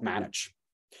cannot manage?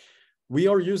 We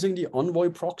are using the Envoy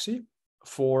proxy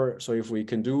so if we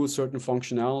can do certain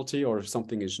functionality or if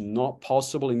something is not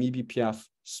possible in eBPF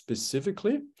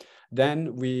specifically,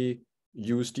 then we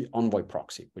use the Envoy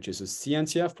proxy, which is a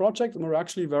CNCF project, and we're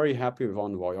actually very happy with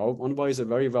Envoy. Envoy is a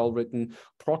very well-written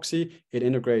proxy. It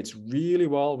integrates really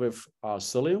well with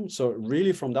Cilium. So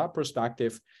really from that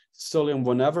perspective, Cilium,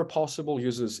 whenever possible,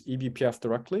 uses eBPF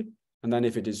directly. And then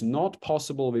if it is not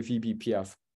possible with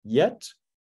eBPF yet,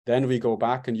 then we go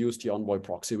back and use the Envoy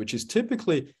proxy, which is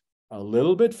typically a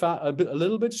little bit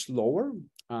slower,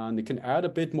 and it can add a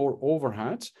bit more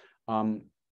overhead.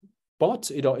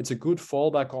 But it's a good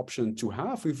fallback option to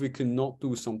have if we cannot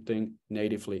do something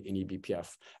natively in eBPF.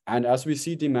 And as we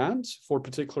see demand for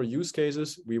particular use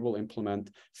cases, we will implement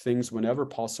things whenever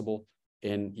possible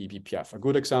in eBPF. A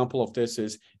good example of this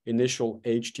is initial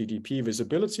HTTP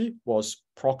visibility was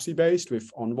proxy-based with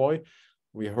Envoy.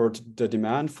 We heard the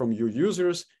demand from your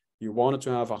users. You wanted to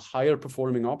have a higher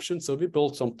performing option. So we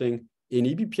built something in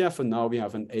eBPF, and now we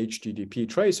have an HTTP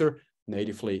tracer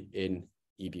natively in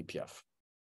eBPF.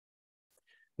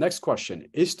 Next question,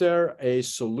 is there a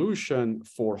solution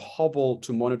for Hubble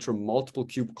to monitor multiple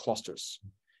cube clusters?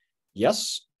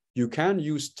 Yes, you can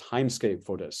use Timescape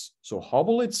for this. So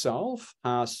Hubble itself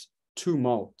has two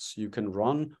modes. You can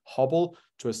run Hubble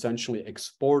to essentially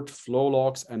export flow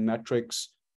logs and metrics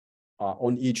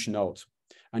on each node.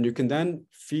 And you can then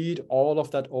feed all of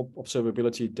that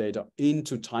observability data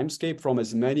into Timescape from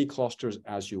as many clusters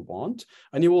as you want.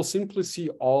 And you will simply see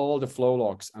all the flow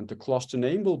logs, and the cluster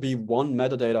name will be one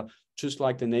metadata, just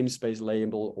like the namespace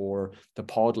label or the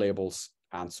pod labels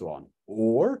and so on.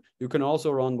 Or you can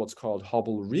also run what's called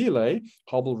Hubble Relay.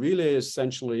 Hubble Relay is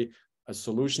essentially a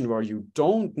solution where you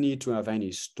don't need to have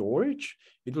any storage.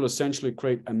 It will essentially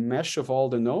create a mesh of all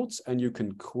the nodes, and you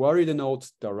can query the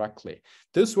nodes directly.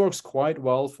 This works quite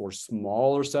well for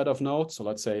smaller set of nodes. So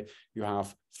let's say you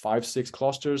have 5-6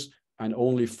 clusters and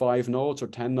only 5 nodes or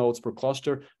 10 nodes per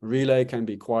cluster. Relay can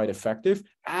be quite effective,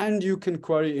 and you can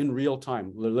query in real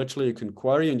time. Literally, you can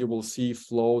query and you will see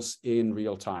flows in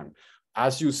real time.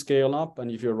 As you scale up,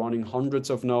 and if you're running hundreds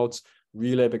of nodes,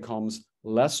 Relay becomes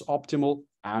less optimal,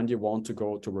 and you want to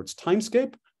go towards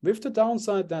Timescape, with the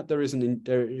downside that there is an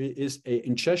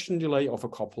ingestion delay of a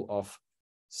couple of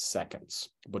seconds.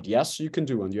 But yes, you can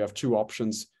do, and you have two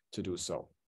options to do so.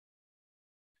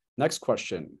 Next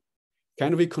question.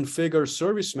 Can we configure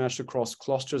service mesh across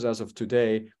clusters as of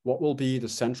today? What will be the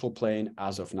central plane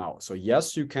as of now? So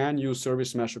yes, you can use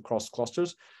service mesh across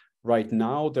clusters. Right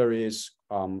now, there is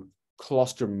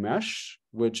cluster mesh,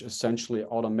 which essentially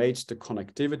automates the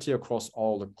connectivity across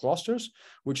all the clusters,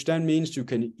 which then means you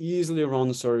can easily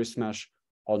run service mesh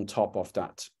on top of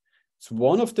that. It's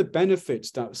one of the benefits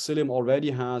that Cilium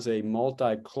already has a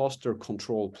multi-cluster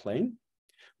control plane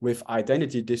with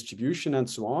identity distribution and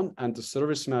so on, and the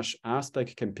service mesh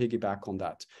aspect can piggyback on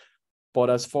that. But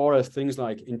as far as things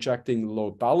like injecting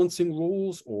load balancing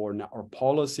rules or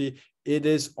policy, it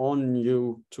is on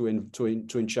you to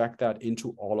inject that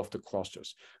into all of the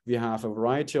clusters. We have a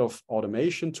variety of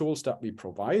automation tools that we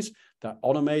provide that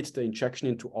automate the injection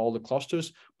into all the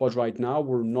clusters. But right now,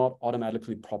 we're not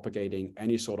automatically propagating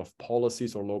any sort of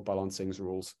policies or load balancing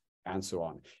rules and so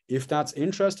on. If that's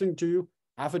interesting to you,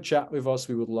 have a chat with us.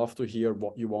 We would love to hear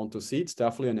what you want to see. It's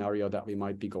definitely an area that we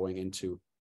might be going into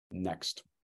next.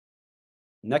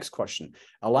 Next question.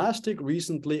 Elastic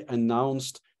recently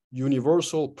announced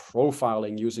universal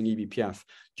profiling using eBPF.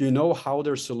 Do you know how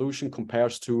their solution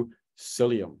compares to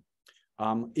Cilium?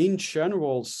 In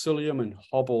general, Cilium and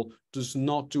Hubble does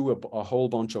not do a whole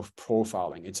bunch of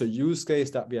profiling. It's a use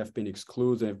case that we have been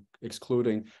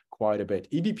excluding quite a bit.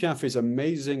 eBPF is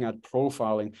amazing at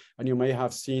profiling, and you may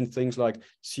have seen things like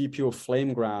CPU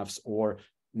flame graphs or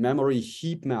memory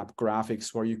heat map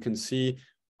graphics where you can see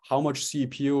how much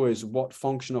CPU is what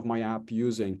function of my app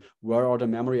using, where are the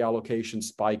memory allocation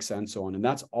spikes, and so on. And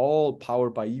that's all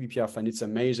powered by eBPF, and it's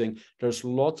amazing. There's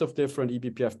lots of different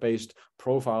eBPF-based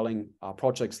profiling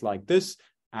projects like this,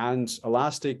 and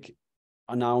Elastic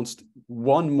announced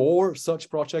one more such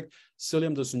project.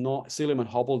 Cilium and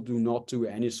Hubble do not do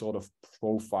any sort of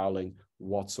profiling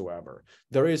whatsoever.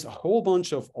 There is a whole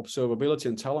bunch of observability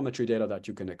and telemetry data that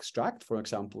you can extract, for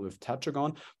example, with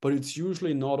Tetragon, but it's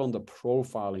usually not on the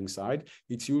profiling side.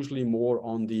 It's usually more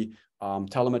on the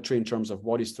telemetry in terms of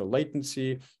what is the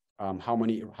latency, how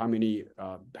many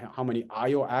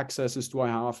IO accesses do I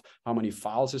have, how many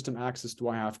file system access do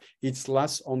I have. It's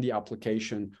less on the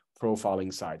application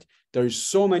profiling side. There's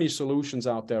so many solutions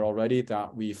out there already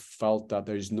that we felt that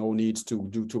there's no need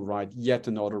to write yet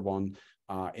another one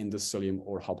in the Cilium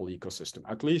or Hubble ecosystem,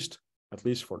 at least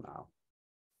for now.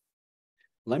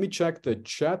 Let me check the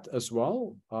chat as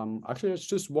well. Actually, it's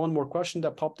just one more question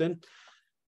that popped in.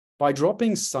 By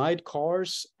dropping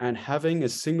sidecars and having a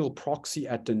single proxy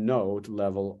at the node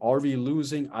level, are we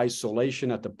losing isolation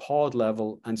at the pod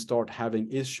level and start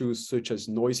having issues such as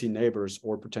noisy neighbors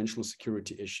or potential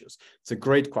security issues? It's a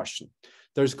great question.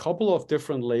 There's a couple of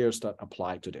different layers that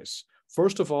apply to this.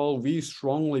 First of all, we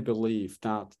strongly believe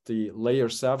that the layer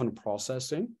 7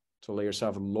 processing, so layer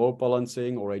 7 load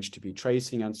balancing or HTTP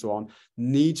tracing and so on,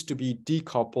 needs to be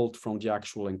decoupled from the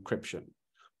actual encryption.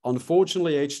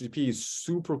 Unfortunately, HTTP is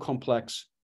super complex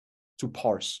to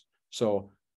parse.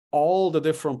 So all the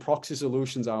different proxy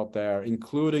solutions out there,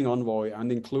 including Envoy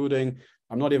and including,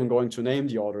 I'm not even going to name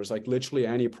the others, like literally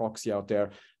any proxy out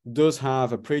there, does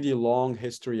have a pretty long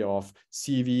history of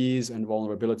CVEs and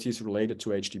vulnerabilities related to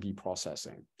HTTP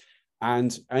processing.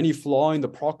 And any flaw in the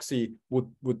proxy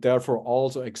would therefore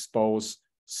also expose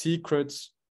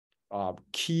secrets,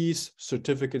 keys,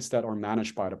 certificates that are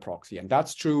managed by the proxy. And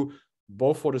that's true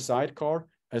both for the sidecar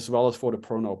as well as for the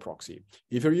pro-node proxy.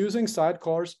 If you're using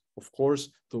sidecars, of course,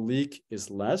 the leak is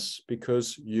less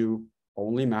because you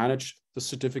only manage the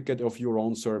certificate of your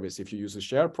own service. If you use a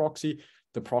shared proxy,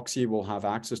 the proxy will have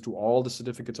access to all the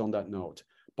certificates on that node.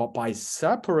 But by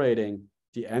separating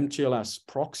the MTLS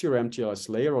proxy or MTLS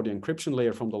layer or the encryption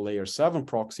layer from the layer 7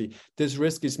 proxy, this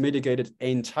risk is mitigated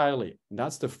entirely. And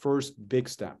that's the first big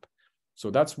step.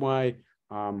 So that's why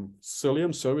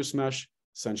Cilium Service Mesh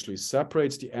essentially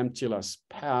separates the MTLS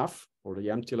path or the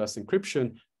MTLS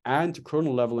encryption and the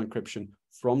kernel level encryption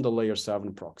from the layer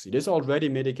 7 proxy. This already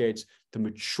mitigates the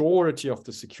majority of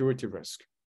the security risk.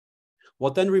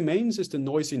 What then remains is the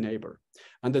noisy neighbor.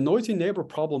 And the noisy neighbor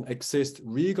problem exists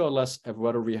regardless of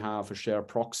whether we have a shared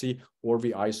proxy or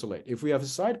we isolate. If we have a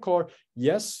sidecar,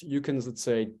 yes, you can, let's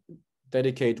say,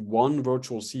 dedicate one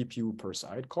virtual CPU per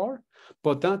sidecar,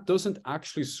 but that doesn't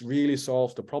actually really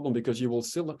solve the problem because you will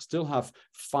still have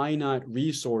finite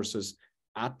resources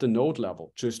at the node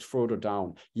level, just further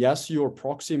down. Yes, your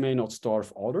proxy may not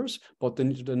starve others, but the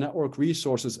network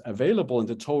resources available and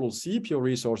the total CPU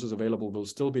resources available will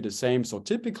still be the same. So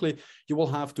typically, you will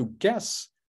have to guess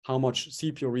how much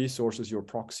CPU resources your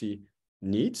proxy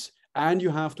needs, and you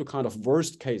have to kind of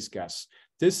worst case guess.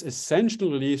 This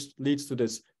essentially leads to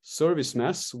this service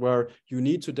mess where you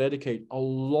need to dedicate a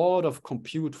lot of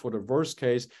compute for the worst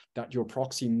case that your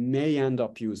proxy may end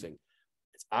up using.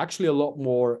 It's actually a lot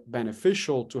more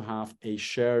beneficial to have a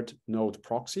shared node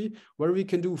proxy where we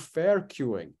can do fair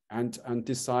queuing and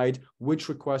decide which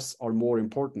requests are more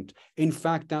important. In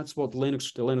fact, that's what the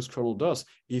Linux kernel does.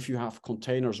 If you have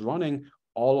containers running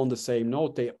all on the same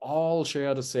node, they all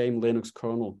share the same Linux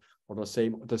kernel or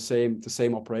the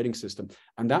same operating system.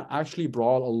 And that actually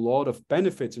brought a lot of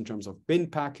benefits in terms of bin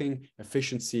packing,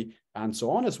 efficiency, and so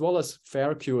on, as well as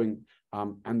fair queuing.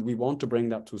 And we want to bring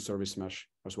that to Service Mesh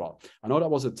as well. I know that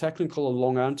was a technical and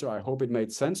long answer. I hope it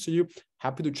made sense to you.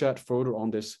 Happy to chat further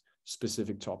on this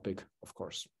specific topic, of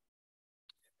course.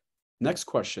 Next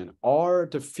question. Are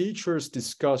the features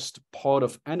discussed part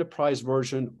of enterprise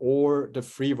version or the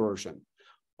free version?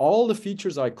 All the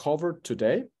features I covered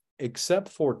today, except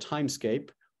for Timescape,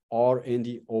 are in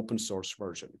the open source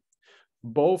version.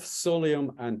 Both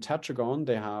Cilium and Tetragon,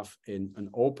 they have an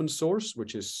open source,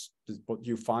 which is what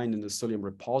you find in the Cilium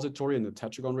repository and the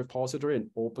Tetragon repository, an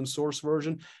open source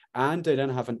version. And they then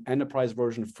have an enterprise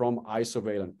version from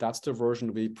Isovalent. That's the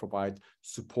version we provide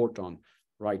support on.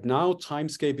 Right now,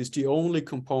 Timescape is the only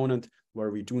component where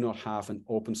we do not have an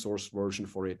open source version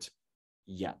for it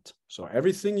yet. So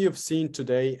everything you've seen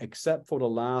today, except for the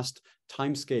last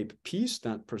Timescape piece,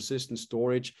 that persistent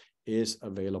storage, is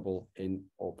available in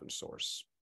open source.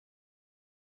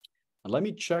 And let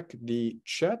me check the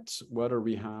chat whether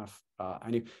we have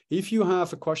And if you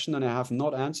have a question and I have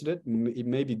not answered it, it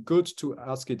may be good to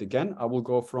ask it again. I will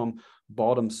go from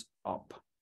bottoms up.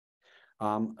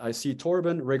 I see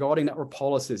Torben regarding network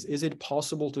policies. Is it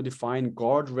possible to define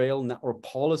guardrail network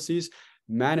policies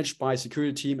managed by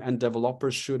security team and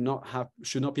developers should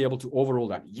not be able to overrule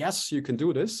them? Yes, you can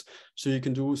do this. So you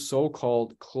can do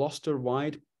so-called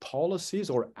cluster-wide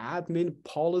policies or admin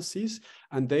policies,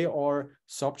 and they are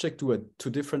subject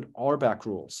to different RBAC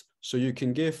rules. So you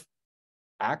can give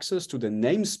access to the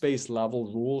namespace level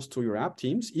rules to your app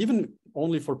teams, even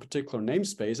only for particular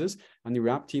namespaces, and your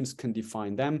app teams can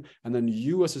define them. And then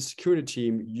you as a security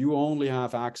team, you only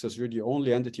have access, you're the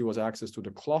only entity who has access to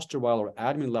the cluster-wide or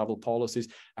admin level policies,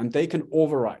 and they can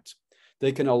override.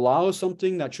 They can allow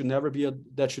something that should never be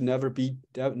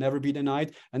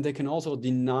denied, and they can also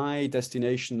deny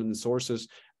destination and sources.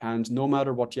 And no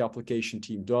matter what the application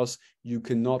team does, you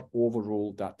cannot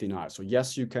overrule that denial. So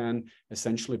yes, you can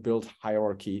essentially build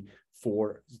hierarchy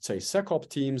for, let's say, SecOps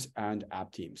teams and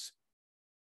app teams.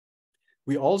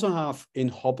 We also have in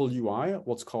Hubble UI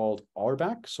what's called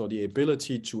RBAC, so the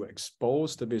ability to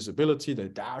expose the visibility, the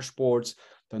dashboards,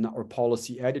 the network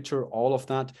policy editor, all of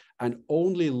that, and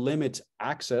only limit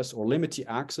access or limit the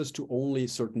access to only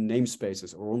certain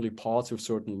namespaces or only parts with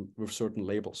certain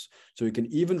labels. So you can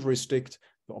even restrict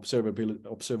the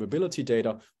observability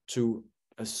data to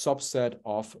a subset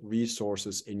of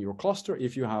resources in your cluster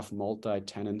if you have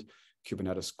multi-tenant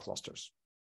Kubernetes clusters.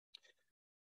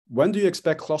 When do you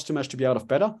expect Cluster Mesh to be out of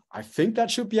beta? I think that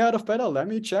should be out of beta. Let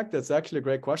me check. That's actually a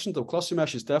great question. So Cluster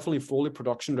Mesh is definitely fully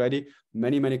production ready.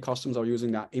 Many customers are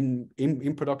using that in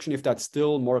production. If that's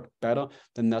still marked beta,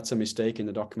 then that's a mistake in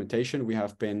the documentation. We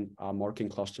have been marking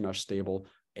Cluster Mesh stable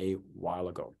a while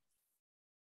ago.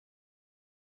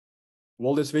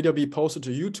 Will this video be posted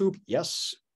to YouTube?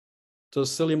 Yes. Does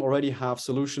Cilium already have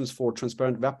solutions for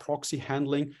transparent web proxy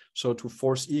handling? So to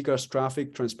force egress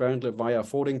traffic transparently via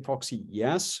forwarding proxy?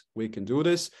 Yes, we can do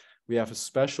this. We have a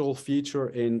special feature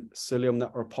in Cilium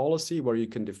Network Policy where you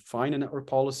can define a network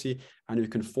policy and you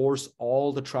can force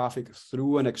all the traffic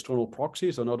through an external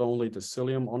proxy. So not only the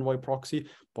Cilium Envoy proxy,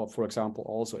 but for example,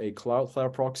 also a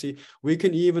Cloudflare proxy. We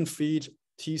can even feed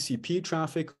TCP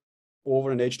traffic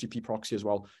over an HTTP proxy as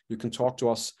well. You can talk to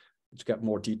us to get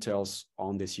more details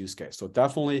on this use case. So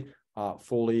definitely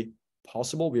fully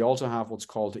possible. We also have what's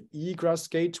called the egress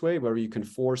gateway, where you can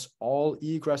force all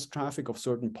egress traffic of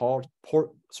certain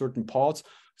pods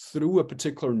through a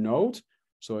particular node.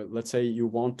 So let's say you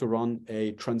want to run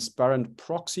a transparent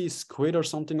proxy, Squid or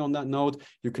something on that node.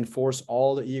 You can force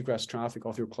all the egress traffic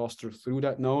of your cluster through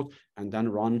that node and then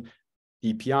run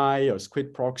DPI or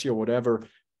Squid proxy or whatever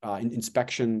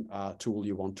inspection tool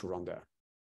you want to run there.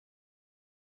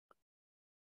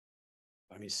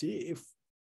 Let me see if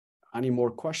any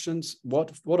more questions.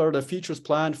 What are the features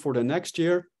planned for the next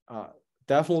year?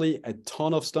 Definitely a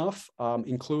ton of stuff,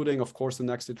 including, of course, the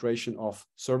next iteration of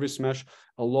Service Mesh.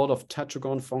 A lot of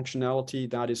Tetragon functionality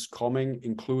that is coming,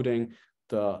 including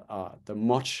the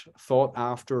much sought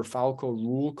after Falco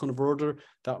rule converter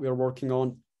that we are working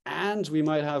on. And we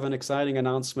might have an exciting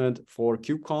announcement for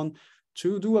KubeCon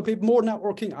to do a bit more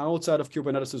networking outside of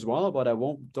Kubernetes as well, but I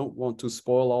don't want to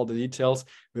spoil all the details.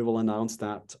 We will announce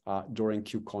that during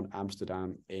KubeCon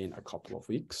Amsterdam in a couple of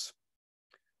weeks.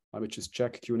 Let me just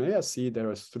check Q&A. I see there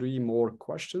are 3 more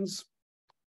questions.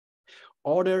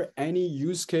 Are there any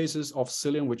use cases of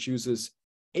Cilium which uses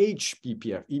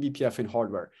eBPF in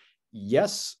hardware?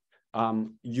 Yes,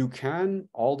 you can.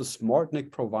 All the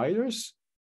SmartNIC providers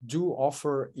do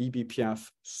offer eBPF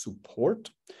support,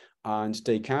 and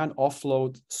they can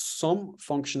offload some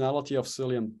functionality of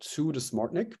Cilium to the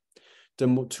SmartNIC.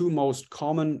 The 2 most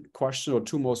common questions or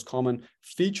 2 most common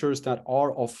features that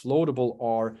are offloadable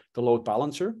are the load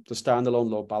balancer, the standalone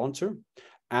load balancer,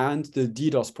 and the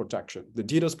DDoS protection. The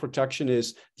DDoS protection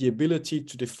is the ability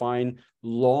to define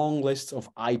long lists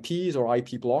of IPs or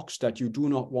IP blocks that you do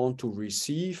not want to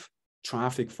receive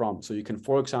traffic from. So you can,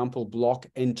 for example, block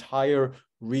entire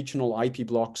regional IP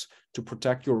blocks to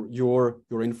protect your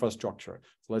infrastructure.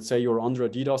 So let's say you're under a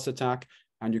DDoS attack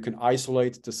and you can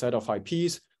isolate the set of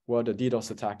IPs where the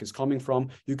DDoS attack is coming from.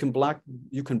 You can block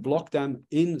them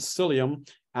in Cilium,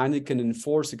 and it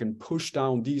can push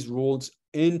down these rules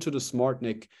into the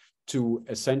SmartNIC to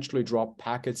essentially drop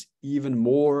packets even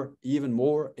more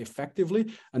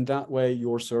effectively. And that way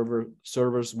your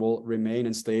servers will remain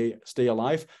and stay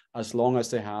alive as long as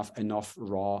they have enough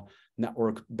raw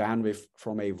network bandwidth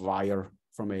from a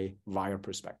wire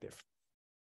perspective.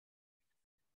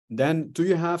 Then, do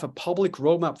you have a public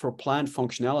roadmap for planned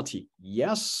functionality?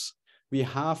 Yes, we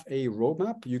have a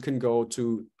roadmap. You can go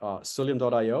to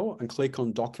cilium.io and click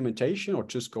on documentation, or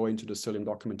just go into the Cilium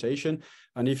documentation.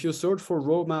 And if you search for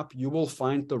roadmap, you will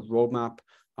find the roadmap,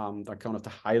 that kind of the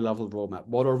high level roadmap.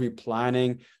 What are we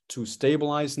planning to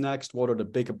stabilize next? What are the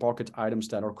big bucket items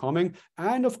that are coming?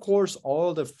 And of course,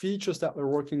 all the features that we're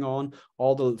working on,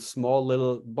 all the small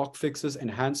little bug fixes,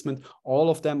 enhancement,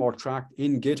 all of them are tracked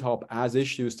in GitHub as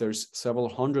issues. There's several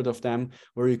hundred of them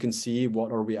where you can see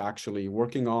what are we actually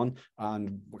working on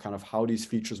and kind of how these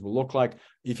features will look like.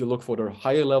 If you look for the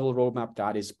higher level roadmap,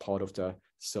 that is part of the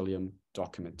Cilium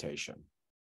documentation.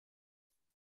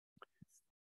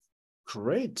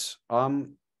 Great.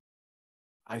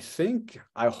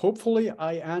 Hopefully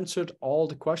I answered all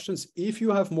the questions. If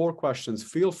you have more questions,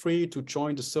 feel free to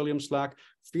join the Cilium Slack.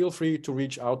 Feel free to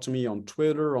reach out to me on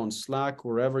Twitter, on Slack,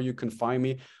 wherever you can find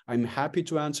me. I'm happy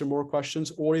to answer more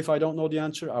questions, or if I don't know the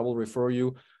answer, I will refer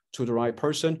you to the right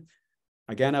person.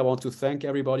 Again, I want to thank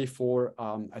everybody for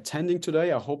attending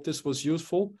today. I hope this was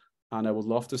useful, and I would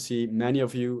love to see many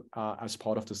of you as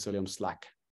part of the Cilium Slack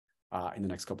in the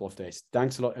next couple of days.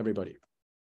 Thanks a lot, everybody.